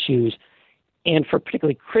these issues. And for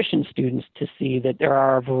particularly Christian students to see that there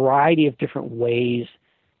are a variety of different ways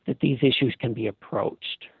that these issues can be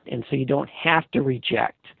approached. And so you don't have to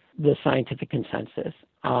reject the scientific consensus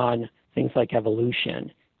on things like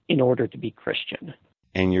evolution in order to be Christian.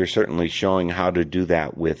 And you're certainly showing how to do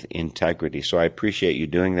that with integrity. So I appreciate you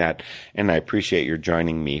doing that, and I appreciate your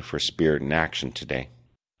joining me for Spirit in Action today.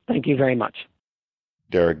 Thank you very much.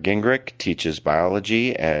 Derek Gingrich teaches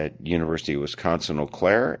biology at University of Wisconsin-Eau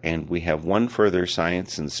Claire, and we have one further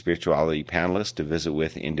science and spirituality panelist to visit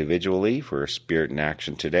with individually for Spirit in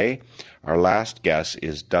Action today. Our last guest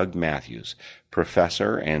is Doug Matthews,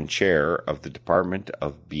 professor and chair of the Department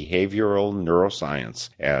of Behavioral Neuroscience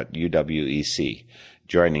at UWEC,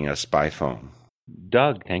 joining us by phone.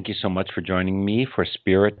 Doug, thank you so much for joining me for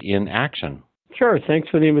Spirit in Action. Sure, thanks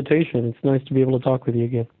for the invitation. It's nice to be able to talk with you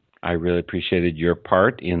again. I really appreciated your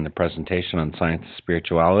part in the presentation on science and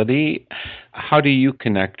spirituality. How do you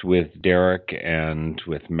connect with Derek and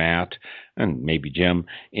with Matt and maybe Jim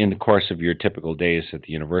in the course of your typical days at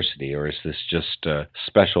the university? Or is this just a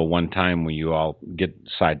special one time when you all get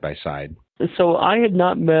side by side? So I had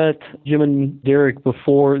not met Jim and Derek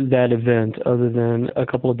before that event other than a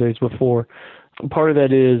couple of days before. Part of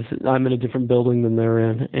that is I'm in a different building than they're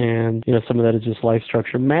in, and some of that is just life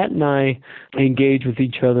structure. Matt and I engage with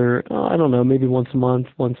each other, I don't know, maybe once a month,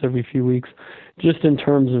 once every few weeks, just in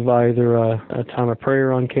terms of either a time of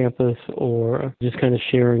prayer on campus or just kind of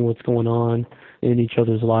sharing what's going on in each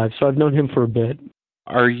other's lives. So I've known him for a bit.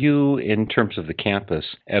 Are you, in terms of the campus,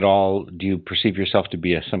 at all, do you perceive yourself to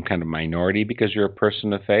be some kind of minority because you're a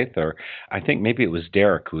person of faith? Or I think maybe it was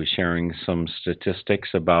Derek who was sharing some statistics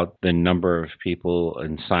about the number of people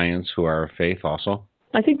in science who are of faith also.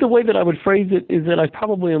 I think the way that I would phrase it is that I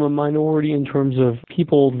probably am a minority in terms of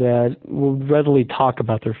people that will readily talk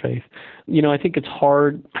about their faith. I think it's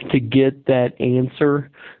hard to get that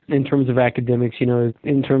answer in terms of academics,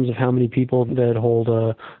 in terms of how many people that hold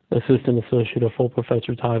a assistant, associate, a full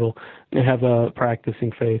professor title and have a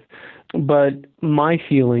practicing faith. But my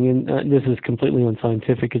feeling, and this is completely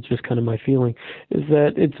unscientific, it's just kind of my feeling, is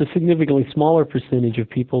that it's a significantly smaller percentage of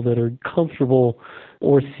people that are comfortable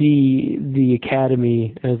or see the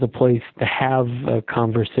academy as a place to have a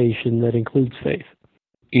conversation that includes faith.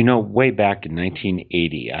 Way back in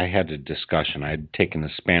 1980, I had a discussion. I had taken a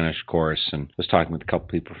Spanish course and was talking with a couple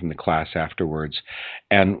people from the class afterwards.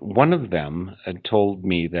 And one of them had told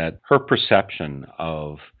me that her perception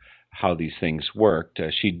of how these things worked,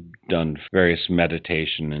 she'd done various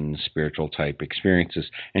meditation and spiritual type experiences,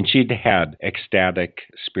 and she'd had ecstatic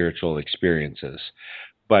spiritual experiences.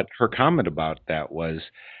 But her comment about that was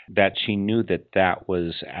that she knew that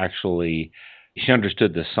was actually, she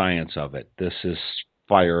understood the science of it. This is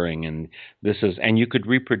firing, and you could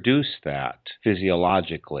reproduce that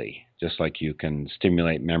physiologically, just like you can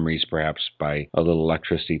stimulate memories perhaps by a little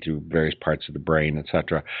electricity through various parts of the brain,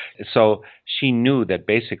 etc. So she knew that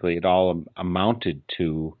basically it all amounted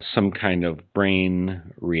to some kind of brain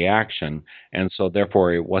reaction, and so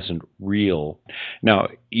therefore it wasn't real. Now,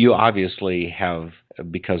 you obviously have,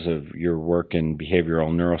 because of your work in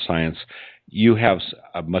behavioral neuroscience, you have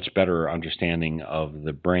a much better understanding of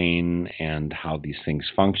the brain and how these things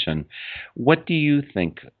function. What do you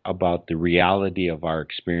think about the reality of our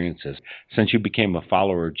experiences? Since you became a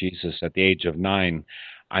follower of Jesus at the age of 9,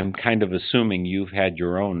 I'm kind of assuming you've had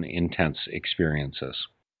your own intense experiences.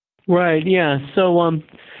 Right, yeah. So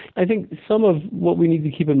I think some of what we need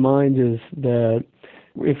to keep in mind is that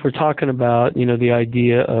if we're talking about, the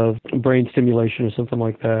idea of brain stimulation or something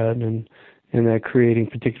like that, and that creating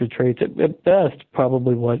particular traits, at best,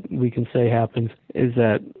 probably what we can say happens is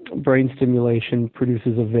that brain stimulation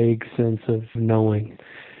produces a vague sense of knowing.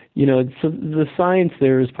 So the science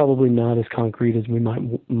there is probably not as concrete as we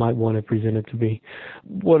might want to present it to be.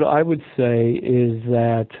 What I would say is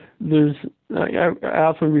that I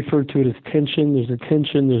often refer to it as tension. There's a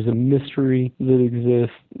tension, there's a mystery that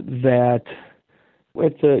exists that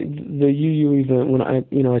at the UU event,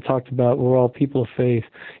 when I talked about we're all people of faith,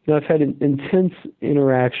 I've had intense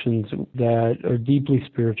interactions that are deeply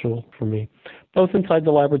spiritual for me, both inside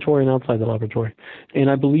the laboratory and outside the laboratory. And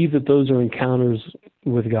I believe that those are encounters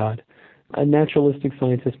with God. A naturalistic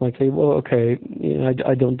scientist might say, well, okay,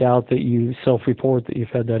 I don't doubt that you self-report that you've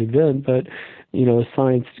had that event, but as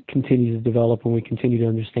science continues to develop and we continue to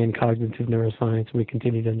understand cognitive neuroscience and we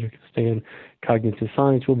continue to understand cognitive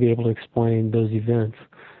science, we'll be able to explain those events.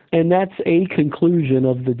 And that's a conclusion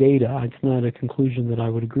of the data. It's not a conclusion that I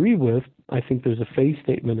would agree with. I think there's a faith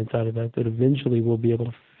statement inside of that eventually we'll be able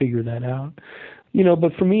to figure that out.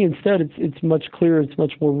 But for me, instead, it's much clearer, it's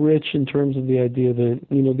much more rich in terms of the idea that,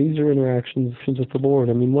 these are interactions with the Lord.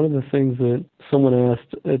 I mean, one of the things that someone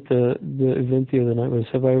asked at the event the other night was,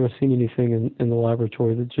 have I ever seen anything in the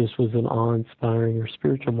laboratory that just was an awe-inspiring or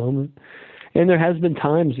spiritual moment? And there has been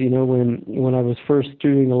times, when I was first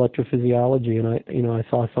doing electrophysiology and I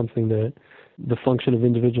saw something that the function of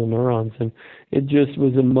individual neurons, and it just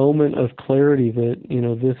was a moment of clarity that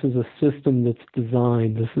this is a system that's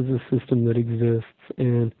designed, this is a system that exists,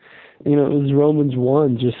 and it was Romans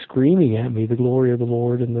 1 just screaming at me the glory of the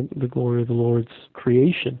Lord and the glory of the Lord's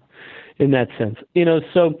creation in that sense.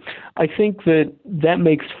 So I think that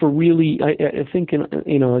makes for really, I think,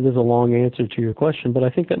 there's a long answer to your question, but I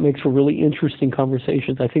think that makes for really interesting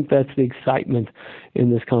conversations. I think that's the excitement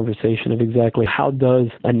in this conversation of exactly how does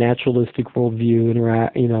a naturalistic worldview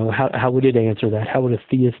interact, how would it answer that? How would a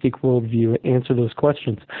theistic worldview answer those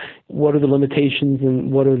questions? What are the limitations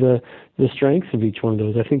and what are the strengths of each one of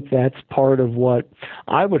those? I think that's part of what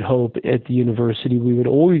I would hope at the university we would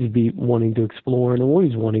always be wanting to explore and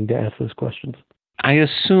always wanting to ask those questions. I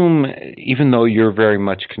assume, even though you're very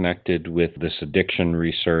much connected with this addiction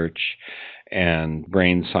research and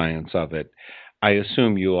brain science of it, I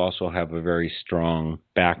assume you also have a very strong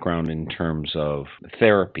background in terms of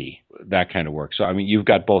therapy, that kind of work. So, I mean, you've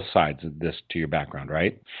got both sides of this to your background,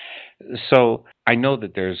 right? So I know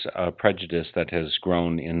that there's a prejudice that has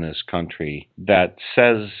grown in this country that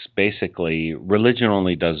says basically religion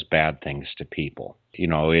only does bad things to people.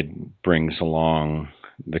 It brings along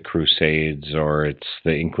the Crusades or it's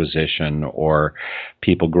the Inquisition, or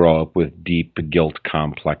people grow up with deep guilt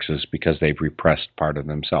complexes because they've repressed part of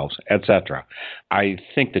themselves, etc. I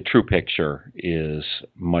think the true picture is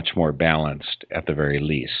much more balanced at the very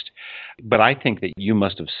least. But I think that you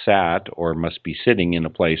must have sat or must be sitting in a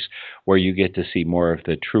place where you get to see more of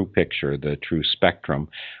the true picture, the true spectrum.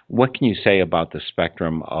 What can you say about the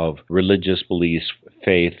spectrum of religious beliefs,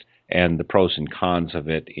 faith, and the pros and cons of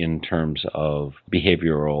it in terms of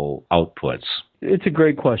behavioral outputs? It's a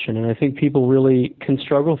great question, and I think people really can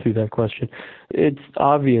struggle through that question. It's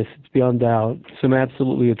obvious, it's beyond doubt, some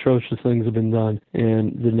absolutely atrocious things have been done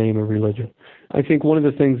in the name of religion. I think one of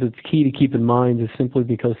the things that's key to keep in mind is simply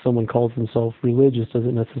because someone calls themselves religious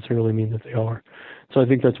doesn't necessarily mean that they are. So I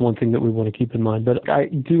think that's one thing that we want to keep in mind. But I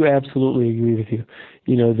do absolutely agree with you,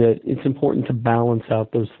 that it's important to balance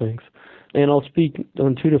out those things. And I'll speak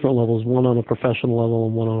on two different levels, one on a professional level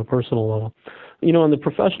and one on a personal level. On the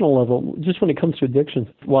professional level, just when it comes to addictions,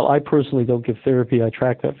 while I personally don't give therapy, I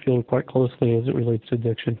track that field quite closely as it relates to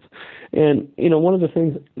addictions. And, one of the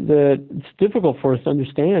things that's difficult for us to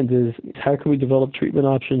understand is how can we develop treatment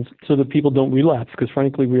options so that people don't relapse? Because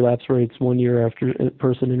frankly, relapse rates 1 year after a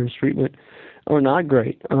person enters treatment are not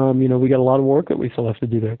great. We got a lot of work that we still have to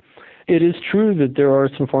do there. It is true that there are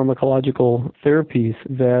some pharmacological therapies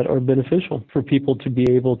that are beneficial for people to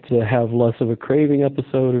be able to have less of a craving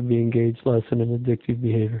episode or be engaged less in an addictive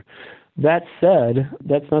behavior. That said,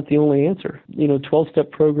 that's not the only answer.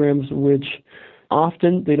 12-step programs, which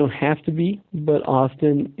often, they don't have to be, but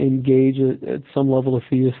often engage at some level of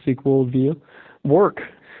theistic worldview, work.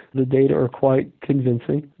 The data are quite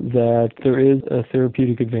convincing that there is a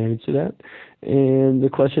therapeutic advantage to that. And the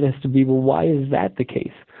question has to be, well, why is that the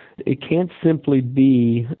case? It can't simply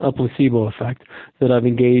be a placebo effect that I've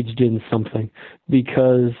engaged in something,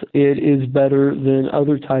 because it is better than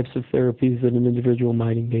other types of therapies that an individual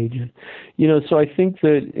might engage in. So I think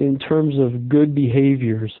that in terms of good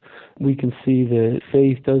behaviors, we can see that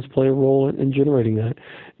faith does play a role in generating that.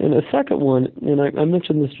 And a second one, and I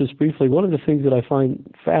mentioned this just briefly, one of the things that I find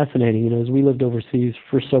fascinating, as we lived overseas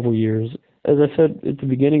for several years, as I said at the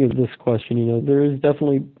beginning of this question, there is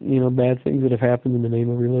definitely, bad things that have happened in the name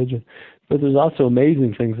of religion. But there's also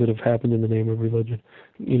amazing things that have happened in the name of religion.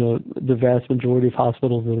 The vast majority of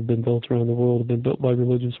hospitals that have been built around the world have been built by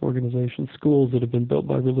religious organizations, schools that have been built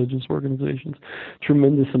by religious organizations,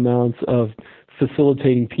 tremendous amounts of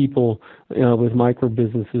facilitating people with micro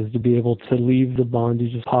businesses to be able to leave the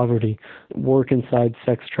bondage of poverty, work inside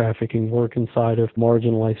sex trafficking, work inside of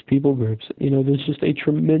marginalized people groups. There's just a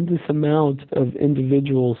tremendous amount of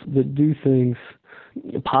individuals that do things,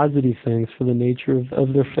 positive things for the nature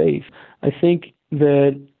of their faith. I think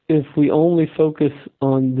that if we only focus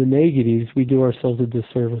on the negatives, we do ourselves a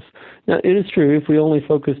disservice. Now, it is true, if we only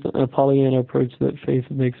focus on a Pollyanna approach that faith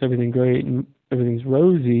makes everything great and everything's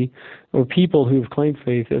rosy, or people who have claimed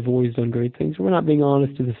faith have always done great things, we're not being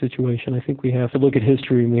honest to the situation. I think we have to look at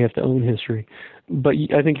history and we have to own history. But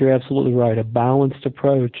I think you're absolutely right. A balanced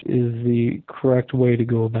approach is the correct way to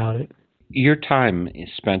go about it. Your time is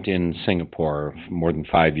spent in Singapore, more than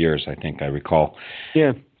 5 years, I think I recall.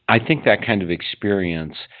 Yeah. I think that kind of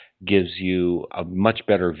experience gives you a much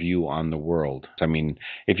better view on the world. I mean,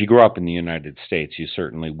 if you grow up in the United States, you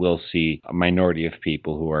certainly will see a minority of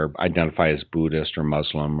people who identify as Buddhist or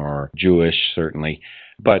Muslim or Jewish, certainly.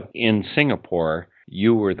 But in Singapore,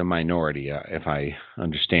 you were the minority, if I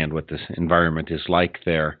understand what this environment is like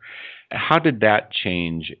there. How did that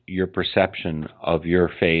change your perception of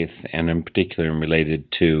your faith, and in particular related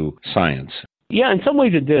to science? Yeah, in some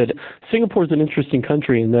ways it did. Singapore is an interesting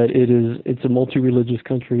country in that it's a multi-religious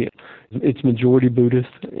country. It's majority Buddhist,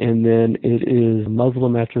 and then it is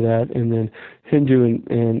Muslim after that, and then Hindu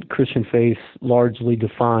and Christian faiths largely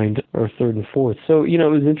defined are third and fourth. So, it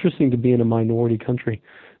was interesting to be in a minority country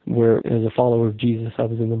where, as a follower of Jesus, I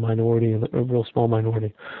was in the minority, a real small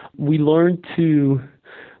minority. We learned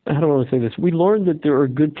how do I want to say this? We learned that there are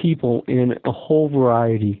good people in a whole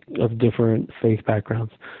variety of different faith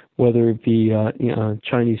backgrounds, whether it be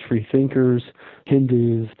Chinese free thinkers,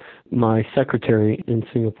 Hindus. My secretary in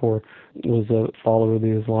Singapore was a follower of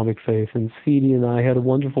the Islamic faith, and Sidi and I had a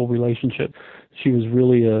wonderful relationship. She was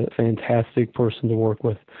really a fantastic person to work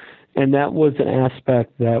with. And that was an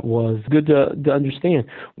aspect that was good to understand.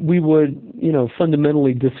 We would,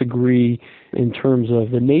 fundamentally disagree in terms of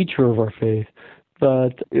the nature of our faith,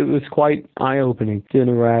 but it was quite eye-opening to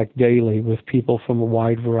interact daily with people from a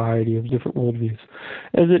wide variety of different worldviews.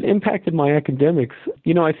 As it impacted my academics,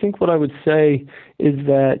 I think what I would say is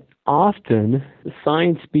that often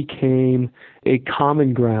science became a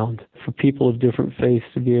common ground for people of different faiths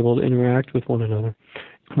to be able to interact with one another.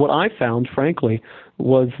 What I found, frankly,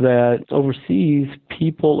 was that overseas,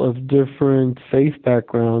 people of different faith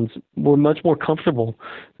backgrounds were much more comfortable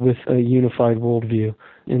with a unified worldview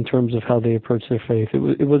in terms of how they approach their faith.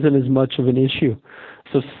 It wasn't as much of an issue.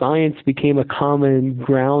 So science became a common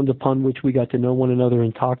ground upon which we got to know one another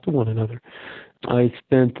and talk to one another. I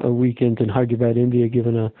spent a weekend in Hyderabad, India,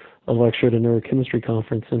 giving a lecture at a neurochemistry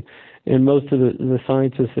conference, and most of the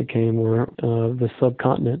scientists that came were the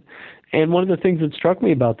subcontinent. And one of the things that struck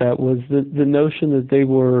me about that was the notion that they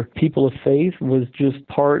were people of faith was just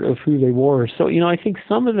part of who they were. So, I think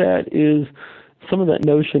some of that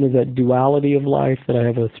notion of that duality of life, that I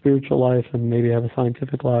have a spiritual life and maybe I have a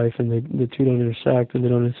scientific life, and the two don't intersect, and they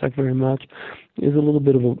don't intersect very much, is a little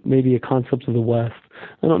bit of maybe a concept of the West.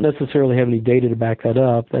 I don't necessarily have any data to back that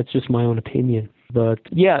up. That's just my own opinion. But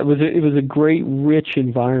yeah, it was a great, rich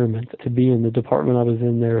environment to be in. The department I was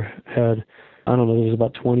in there had, there was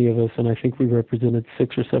about 20 of us, and I think we represented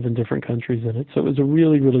 6 or 7 different countries in it. So it was a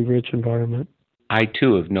really, really rich environment. I,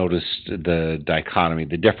 too, have noticed the dichotomy,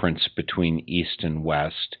 the difference between East and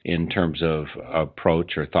West in terms of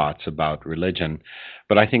approach or thoughts about religion.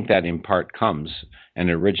 But I think that in part comes and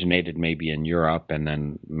originated maybe in Europe and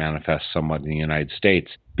then manifests somewhat in the United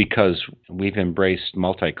States because we've embraced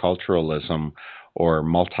multiculturalism or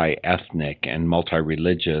multi-ethnic and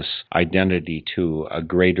multi-religious identity to a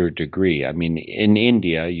greater degree. I mean, in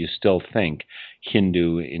India, you still think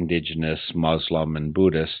Hindu, indigenous, Muslim, and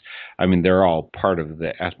Buddhist. I mean, they're all part of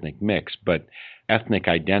the ethnic mix, but ethnic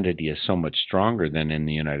identity is so much stronger than in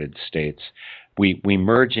the United States. We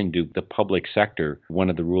merge into the public sector. One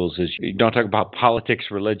of the rules is you don't talk about politics,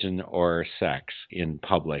 religion, or sex in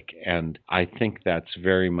public. And I think that's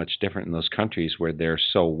very much different in those countries where they're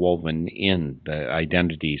so woven in, the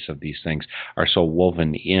identities of these things are so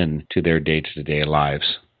woven in to their day-to-day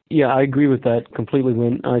lives. Yeah, I agree with that completely.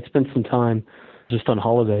 When I spent some time just on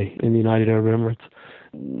holiday in the United Arab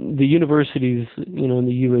Emirates, the universities, in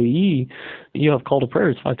the UAE, you have call to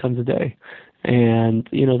prayers 5 times a day. And,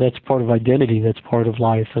 that's part of identity. That's part of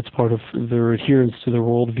life. That's part of their adherence to their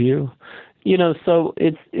worldview. So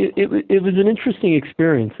it was an interesting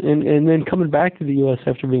experience. And then coming back to the U.S.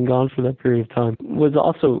 after being gone for that period of time was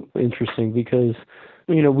also interesting because,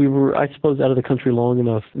 we were, I suppose, out of the country long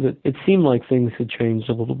enough that it seemed like things had changed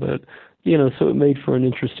a little bit. So it made for an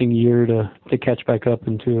interesting year to catch back up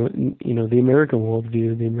into, the American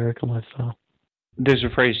worldview, the American lifestyle. There's a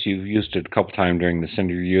phrase you've used it a couple times during this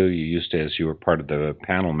interview. You used it as you were part of the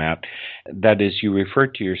panel, Matt. That is, you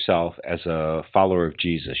referred to yourself as a follower of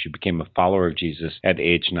Jesus. You became a follower of Jesus at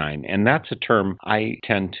age 9. And that's a term I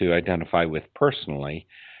tend to identify with personally.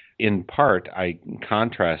 In part, I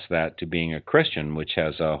contrast that to being a Christian, which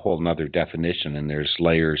has a whole other definition, and there's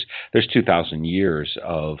layers. There's 2,000 years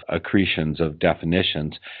of accretions of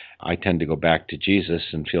definitions. I tend to go back to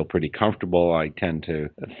Jesus and feel pretty comfortable. I tend to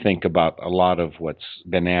think about a lot of what's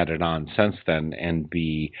been added on since then and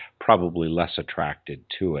be probably less attracted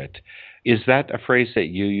to it. Is that a phrase that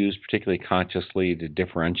you use particularly consciously to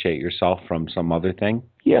differentiate yourself from some other thing?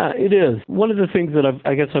 Yeah, it is. One of the things that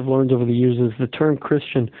I've learned over the years is the term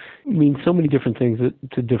Christian means so many different things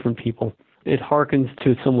to different people. It harkens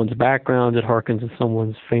to someone's background. It harkens to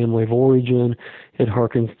someone's family of origin. It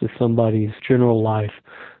harkens to somebody's general life.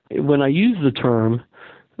 When I use the term,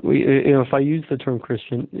 if I use the term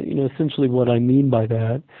Christian, essentially what I mean by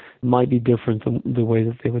that might be different than the way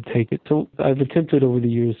that they would take it. So I've attempted over the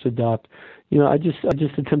years to adopt, I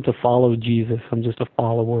just attempt to follow Jesus. I'm just a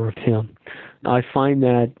follower of him. I find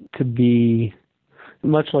that to be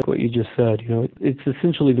much like what you just said. It's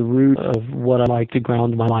essentially the root of what I like to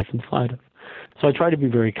ground my life inside of. So I try to be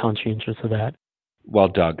very conscientious of that. Well,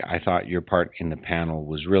 Doug, I thought your part in the panel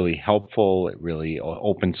was really helpful. It really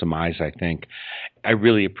opened some eyes, I think. I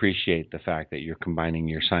really appreciate the fact that you're combining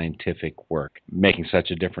your scientific work, making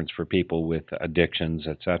such a difference for people with addictions,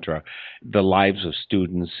 etc., the lives of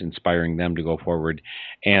students, inspiring them to go forward,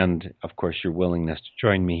 and, of course, your willingness to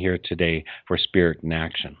join me here today for Spirit in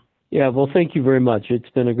Action. Yeah, well, thank you very much.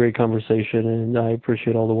 It's been a great conversation, and I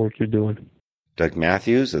appreciate all the work you're doing. Doug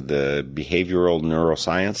Matthews of the Behavioral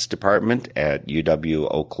Neuroscience Department at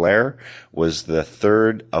UW-Eau Claire was the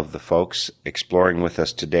third of the folks exploring with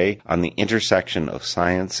us today on the intersection of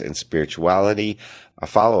science and spirituality, a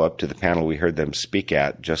follow-up to the panel we heard them speak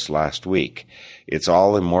at just last week. It's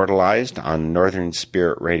all immortalized on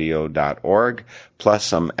northernspiritradio.org, plus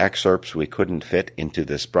some excerpts we couldn't fit into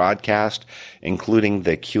this broadcast, including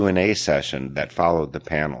the Q&A session that followed the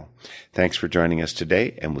panel. Thanks for joining us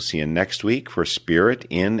today, and we'll see you next week for Spirit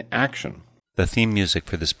in Action. The theme music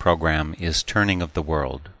for this program is Turning of the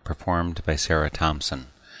World, performed by Sarah Thompson.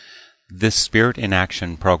 This Spirit in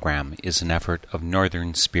Action program is an effort of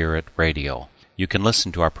Northern Spirit Radio. You can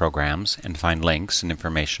listen to our programs and find links and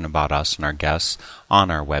information about us and our guests on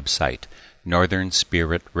our website,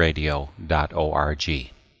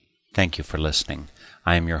 northernspiritradio.org. Thank you for listening.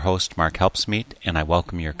 I am your host, Mark Helpsmeet, and I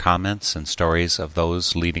welcome your comments and stories of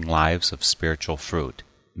those leading lives of spiritual fruit.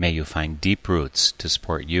 May you find deep roots to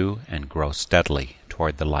support you and grow steadily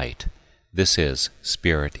toward the light. This is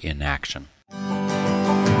Spirit in Action.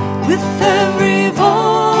 With every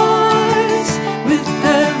voice